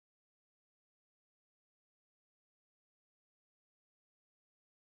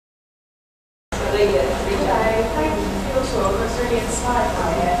inspired by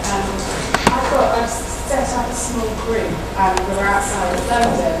it. I've set up a small group. We're outside of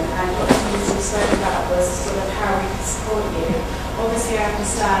London, and what we spoke about was sort of how we can support you. Obviously, I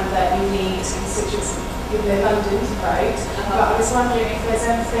understand that you need constituents in London to vote, but I was wondering if there's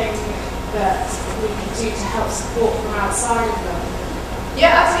anything that we could do to help support from outside of London.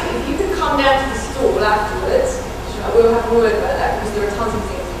 Yeah, absolutely. If you could come down to the stall afterwards, we'll have a word about that, because there are tons of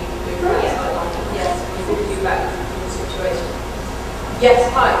things that you can do from outside London. Yes, we'll talk to you about the situation.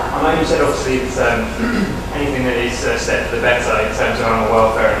 Yes, hi. I know you said obviously that anything that is set for the better in terms of animal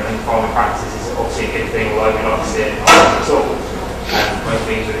welfare and farming practices is obviously a good thing, although we like to see it at all. Most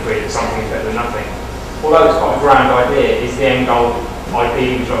things would agree that something is better than nothing. Although it's quite a grand idea, is the end goal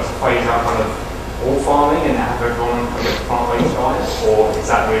ideally would you like to phase out kind of all farming and have everyone kind of plant-based diet, or is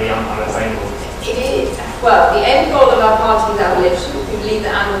that really unattainable? It is. Well, the end goal of our party is abolition. We believe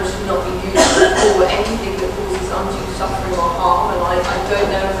that animals should not be used for anything that causes undue suffering or harm, and I don't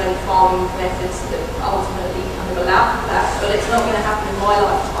know of any farming methods that ultimately kind of allow for that, but it's not going to happen in my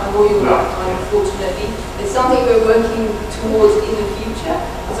lifetime or your lifetime, unfortunately. It's something we're working towards in the future.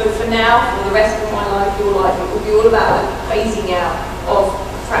 So for now, for the rest of my life, your life, it will be all about phasing out of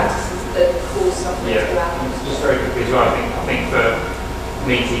practices that cause suffering to animals. Just very quickly as well, I think for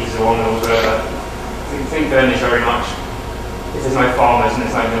meat eaters or animals, I think then is very much, if there's no farmers and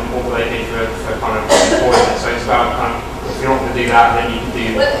there's no milk, what will they do for kind of employment? So it's about kind of, if you're not going to do that, then you can do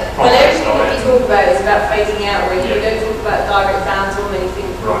well, everything that we talk about is about phasing out already. We don't talk about direct bans or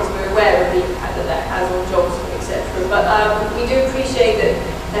anything because we're aware of the impact that that has on jobs, etc. But we do appreciate that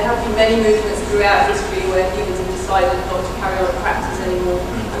there have been many movements throughout history where humans have decided not to carry on practice anymore,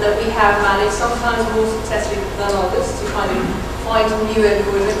 and that we have managed, sometimes more successfully than others, to kind of find new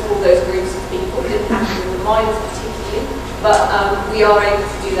employment for those groups of people. It didn't happen with the miners particularly, but we are able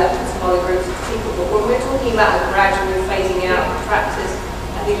to do that with some other groups of people. But when we're talking about a gradual phasing out of practice,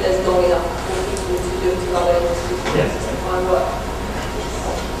 I think there's long enough for people to do to other industries and find work.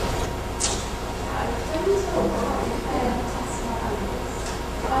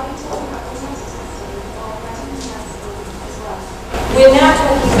 We're now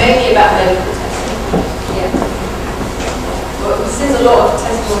talking mainly about medical testing. Yeah. But since a lot of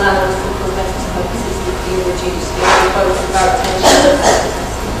testing on animals for cosmetic purposes is being reduced, we're focused about attention.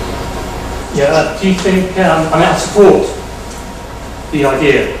 Yeah, do you think, I support the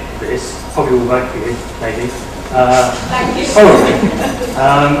idea of this, probably will vote for you, maybe. Thank you. Probably.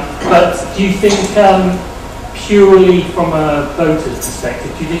 But do you think, purely from a voter's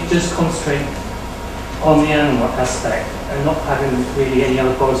perspective, do you think just concentrate on the animal aspect and not having really any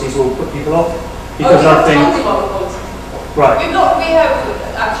other policies will put people off? Because I think... Right. We have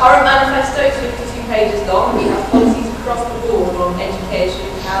our current manifesto, it's 52 pages long. We have policies across the board on education,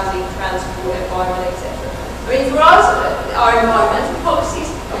 housing, transport, environment, etc. I mean, for us, our environmental policies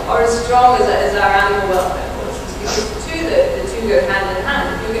are as strong as our animal welfare policies, because the two go hand in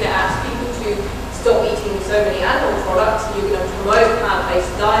hand. If you're going to ask people to stop eating so many animal products, and you're going to promote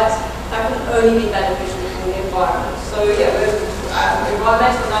plant-based diets, that can only be beneficial for the environment. So yeah,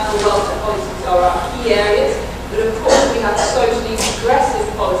 environmental and animal welfare policies are our key areas, but of course we have socially progressive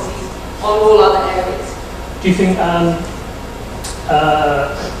policies on all other areas. Do you think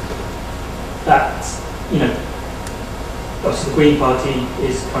that, you know, obviously the Green Party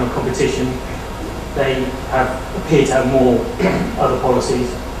is kind of competition, they appear to have more other policies.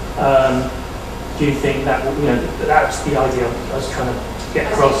 Do you think that, you know, that's the idea I was trying to get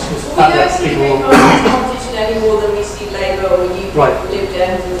across? Well, we don't see Green Party competition any more than we see Labour or UKIP, Lib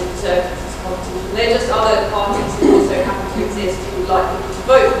Dems and Conservatives as competition. They're just other parties who also happen to exist who would like people to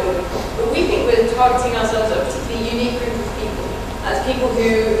vote for them. But we think we're targeting ourselves at a particularly unique group of people, as people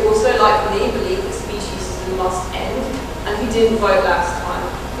who also, like me, believe that speciesism must end, and who didn't vote last time,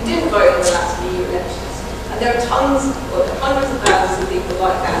 who didn't vote in the last EU elections. And there are tons, well, hundreds of thousands of people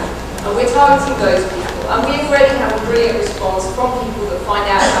like that. And we're targeting those people. And we already have a brilliant response from people that find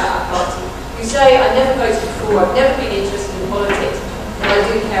out about our party, who say, I never voted before, I've never been interested in politics, but I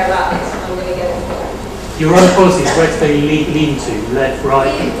do care about this, and I'm going to get involved. Your own policies, where do they lean to? Left,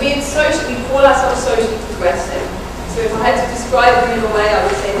 right? We call ourselves socially progressive. So if I had to describe them in a way, I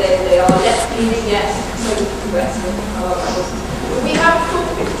would say they are left-leaning, yes, socially progressive. But we have a full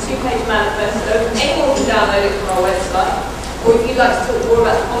 52-page manifesto. Anyone can download it from our website. Or if you'd like to talk more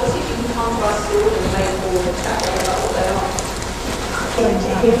about the policies, you can come to our store and make more of a chat about what they are.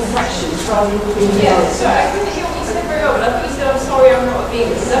 Give fractions rather than Yeah, so I think that you want me to say very well, but I thought you said, I'm sorry, I'm not a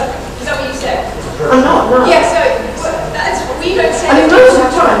vegan. Is that what you said? I'm not, no. Yeah, so that's what we don't say. I mean, most of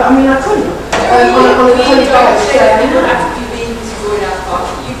the time, but I mean, I couldn't. We don't say that you have to be vegan to join our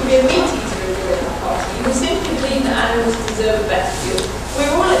party. You can be a meat eater and join our party. You can simply believe that animals deserve a better future.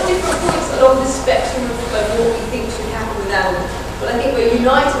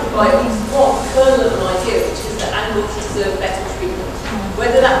 united by at least one kernel of an idea, which is that animals deserve better treatment.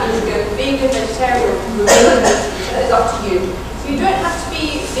 Whether that means going vegan, vegetarian, or that is up to you. So you don't have to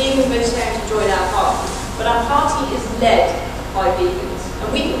be vegan, vegetarian to join our party, but our party is led by vegans, and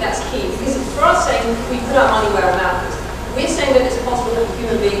we think that's key, because for us saying we put our money where our mouth is, we're saying that it's possible for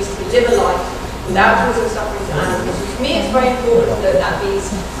human beings to live a life without causing suffering to animals. To me, it's very important that that means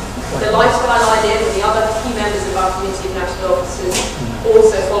the lifestyle idea and the other key members of our community of national officers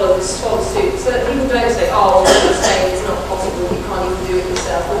also follow suit, so that people don't say, oh, what you're saying is not possible, we can't even do it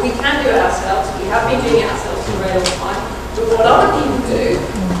yourself. But we can do it ourselves, we have been doing it ourselves for a very long time, but what other people do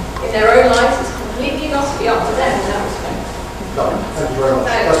in their own lives is completely not to be up to them in that respect. No, thank you very much.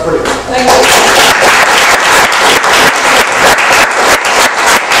 That's brilliant. Thank you.